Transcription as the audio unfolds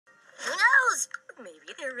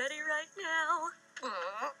You're ready right now.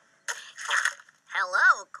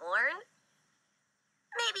 Hello, Corn.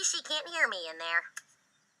 Maybe she can't hear me in there.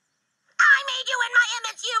 I made you in my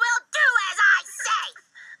image. You will do as I say.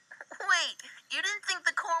 Wait, you didn't think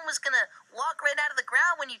the corn was gonna walk right out of the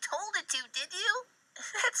ground when you told it to, did you?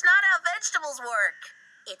 That's not how vegetables work.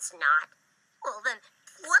 It's not? Well, then,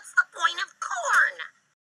 what's the point of corn?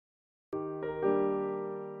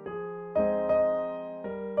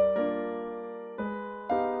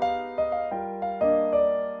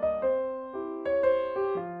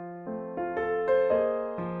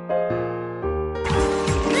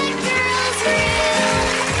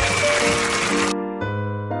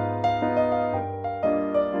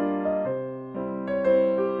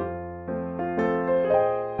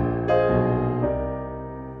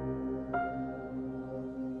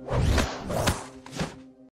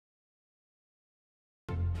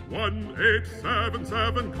 One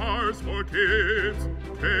 877 Cars for Kids.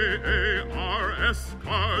 K-A-R-S,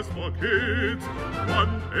 Cars for Kids.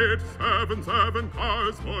 1-877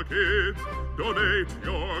 Cars for Kids. Donate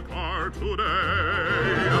your car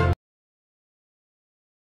today.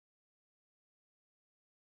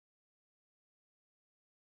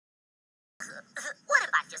 What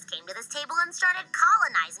if I just came to this table and started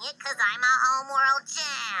colonizing it because I'm a homeworld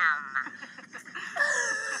gem?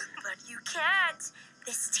 But you can't.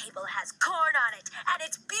 This table has corn on it, and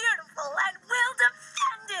it's beautiful, and we'll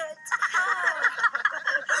defend it.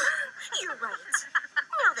 You're right.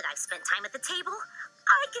 Now that I've spent time at the table,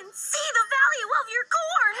 I can see the value of your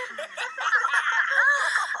corn.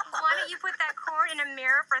 Why don't you put that corn in a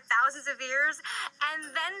mirror for thousands of years and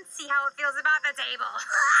then see how it feels about the table?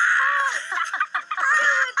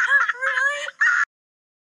 Really?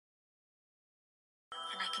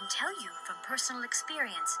 And I can tell you from personal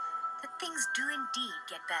experience that things do indeed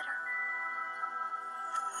get better.